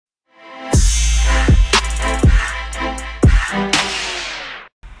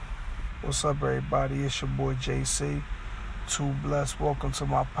What's up, everybody? It's your boy JC. Too blessed. Welcome to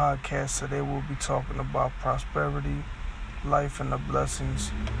my podcast. Today we'll be talking about prosperity, life, and the blessings,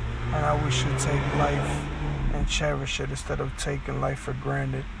 and how we should take life and cherish it instead of taking life for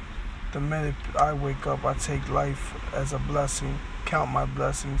granted. The minute I wake up, I take life as a blessing, count my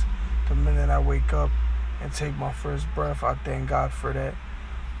blessings. The minute I wake up and take my first breath, I thank God for that.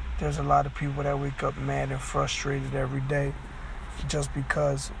 There's a lot of people that wake up mad and frustrated every day just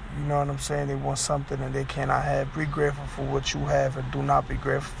because, you know what I'm saying, they want something and they cannot have. Be grateful for what you have and do not be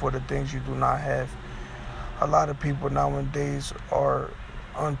grateful for the things you do not have. A lot of people nowadays are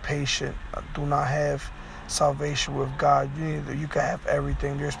impatient, do not have salvation with God. You can have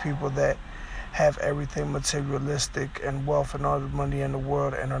everything. There's people that have everything materialistic and wealth and all the money in the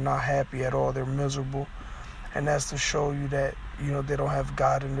world and are not happy at all. They're miserable. And that's to show you that, they don't have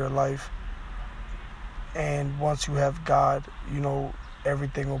God in their life. And once you have God,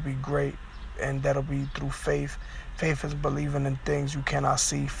 everything will be great. And that'll be through faith. Faith is believing in things you cannot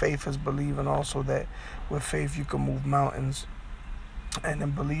see. Faith is believing also that with faith you can move mountains. And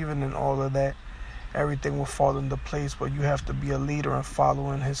in believing in all of that, everything will fall into place. But you have to be a leader and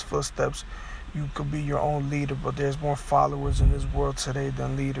follow in his footsteps. You could be your own leader, but there's more followers in this world today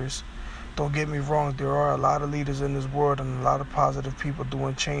than leaders. Don't get me wrong, there are a lot of leaders in this world and a lot of positive people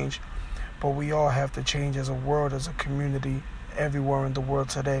doing change. But we all have to change as a world, as a community, everywhere in the world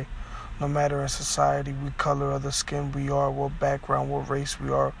today. No matter in society, what color of the skin we are, what background, what race we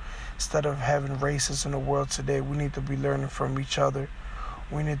are. Instead of having races in the world today, we need to be learning from each other.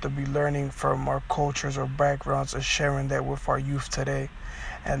 We need to be learning from our cultures or backgrounds and sharing that with our youth today.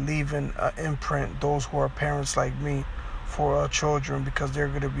 And leaving an imprint, those who are parents like me, for our children, because they're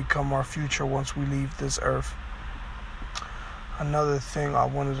going to become our future once we leave this earth. Another thing I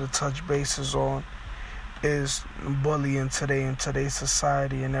wanted to touch bases on is bullying today in today's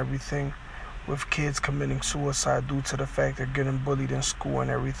society and everything, with kids committing suicide due to the fact they're getting bullied in school and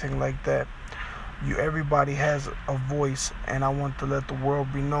everything like that. Everybody has a voice, and I want to let the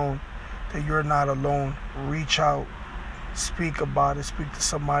world be known that you're not alone. Reach out, speak about it, speak to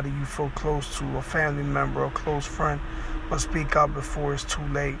somebody you feel close to, a family member, a close friend, but speak out before it's too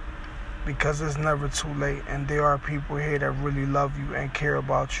late. Because it's never too late, and there are people here that really love you and care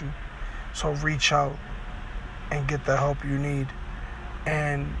about you. So reach out and get the help you need.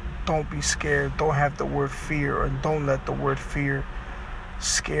 And don't be scared. Don't have the word fear, or don't let the word fear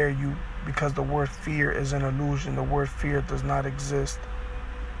scare you, because the word fear is an illusion. The word fear does not exist.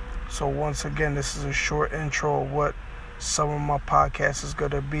 So once again, this is a short intro of what some of my podcasts is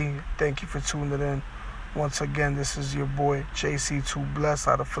going to be. Thank you for tuning in. Once again, this is your boy, JC Too Blessed,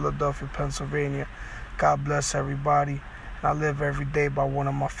 out of Philadelphia, Pennsylvania. God bless everybody. And I live every day by one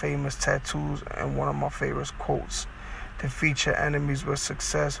of my famous tattoos and one of my favorite quotes. Defeat your enemies with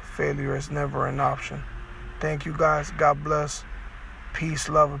success. Failure is never an option. Thank you, guys. God bless. Peace,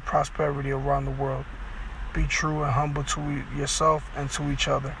 love, and prosperity around the world. Be true and humble to yourself and to each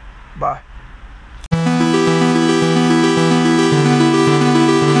other. Bye.